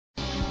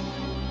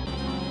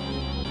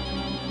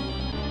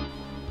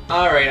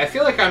Alright, I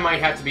feel like I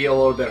might have to be a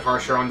little bit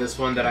harsher on this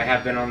one than I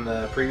have been on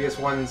the previous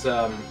ones.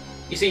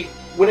 You see,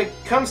 when it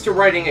comes to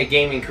writing a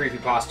gaming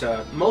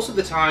creepypasta, most of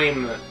the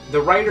time,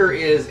 the writer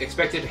is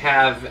expected to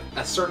have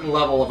a certain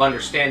level of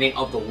understanding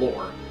of the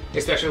lore,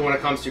 especially when it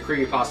comes to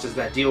creepypastas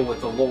that deal with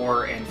the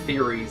lore and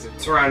theories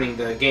surrounding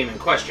the game in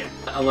question,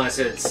 unless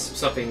it's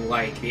something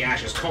like the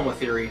Ash's Coma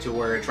theory, to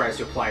where it tries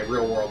to apply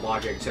real-world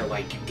logic to,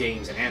 like,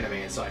 games and anime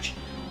and such.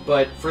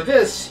 But for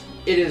this,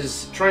 it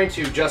is trying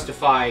to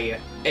justify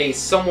a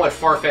somewhat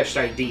far-fetched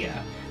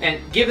idea. And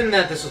given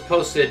that this was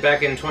posted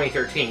back in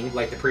 2013,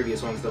 like the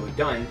previous ones that we've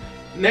done,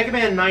 Mega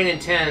Man 9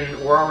 and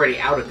 10 were already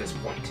out at this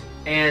point,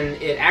 and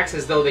it acts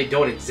as though they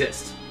don't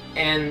exist.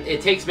 And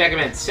it takes Mega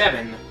Man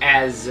 7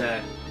 as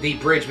the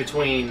bridge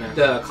between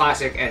the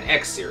classic and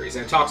X series,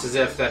 and it talks as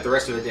if that the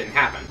rest of it didn't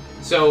happen.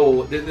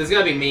 So there's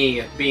gonna be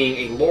me,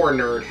 being a lore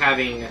nerd,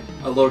 having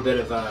a little bit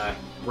of a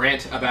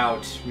rant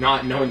about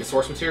not knowing the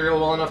source material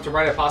well enough to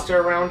write a pasta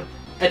around.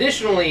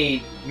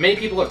 Additionally, many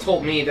people have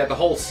told me that the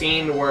whole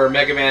scene where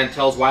Mega Man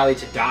tells Wily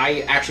to die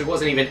actually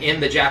wasn't even in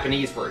the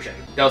Japanese version.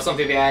 That was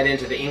something they added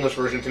into the English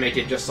version to make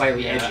it just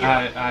slightly edgier.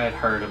 I had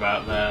heard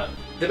about that.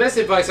 The best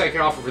advice I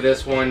can offer for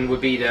this one would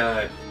be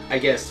to, I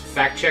guess,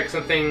 fact-check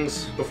some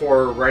things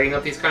before writing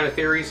up these kind of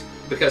theories,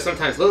 because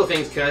sometimes little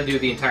things can undo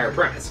the entire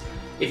premise.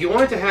 If you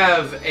wanted to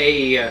have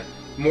a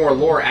more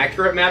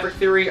lore-accurate Maverick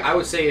theory, I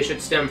would say it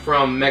should stem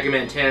from Mega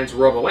Man 10's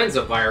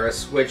Robo-Enza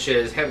virus, which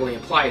is heavily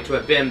implied to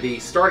have been the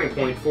starting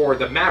point for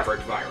the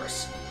Maverick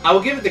virus. I will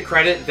give it the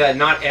credit that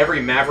not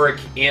every Maverick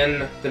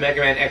in the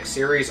Mega Man X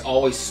series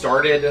always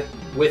started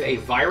with a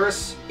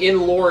virus.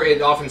 In lore,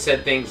 it often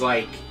said things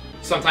like,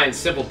 sometimes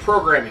simple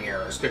programming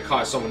errors could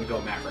cause someone to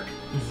go Maverick.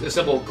 A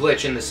simple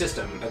glitch in the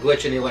system, a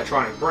glitch in the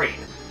electronic brain.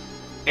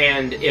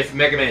 And if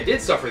Mega Man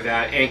did suffer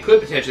that, and could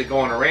potentially go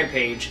on a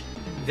rampage,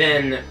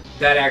 then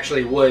that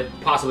actually would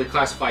possibly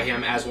classify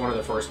him as one of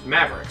the first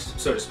Mavericks,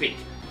 so to speak.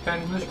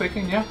 Technically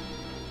speaking, yeah.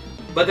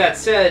 But that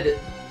said,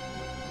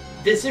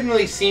 this didn't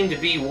really seem to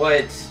be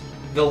what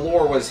the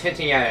lore was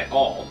hinting at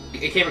all.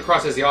 It came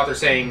across as the author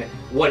saying,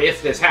 what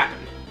if this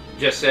happened?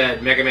 Just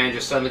said Mega Man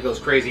just suddenly goes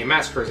crazy and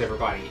massacres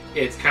everybody.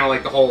 It's kind of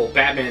like the whole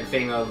Batman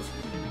thing of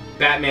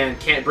Batman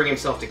can't bring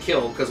himself to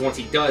kill, because once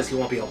he does, he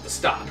won't be able to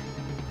stop.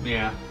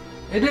 Yeah.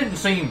 It didn't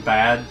seem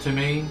bad to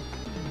me.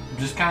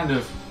 Just kind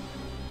of...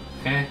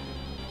 eh.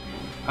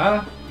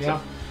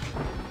 Yeah.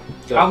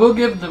 So, I will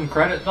give them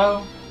credit,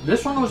 though.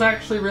 This one was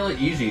actually really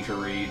easy to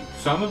read.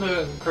 Some of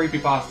the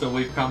creepypasta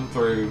we've come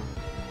through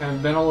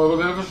have been a little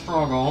bit of a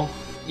struggle.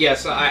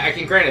 yes, I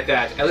can grant it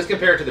that. At least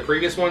compared to the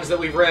previous ones that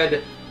we've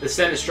read, the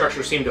sentence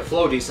structure seemed to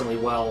flow decently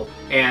well,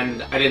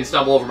 and I didn't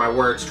stumble over my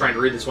words trying to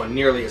read this one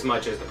nearly as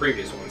much as the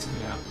previous ones.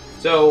 Yeah.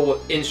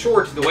 So, in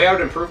short, the way I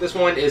would improve this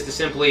one is to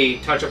simply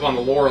touch up on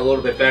the lore a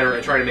little bit better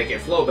and try to make it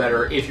flow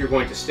better if you're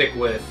going to stick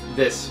with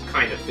this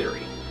kind of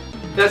theory.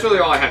 That's really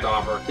all I have to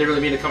offer. Didn't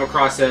really mean to come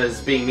across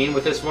as being mean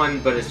with this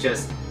one, but it's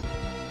just...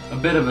 a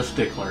bit of a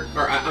stickler.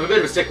 Or I'm a bit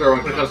of a stickler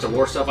when it comes to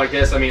lore stuff like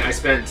this. I mean, I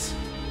spent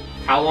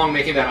how long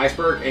making that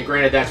iceberg? And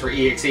granted, that's for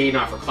EXE,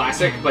 not for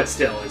Classic, but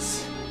still,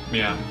 it's...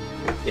 Yeah.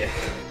 Yeah.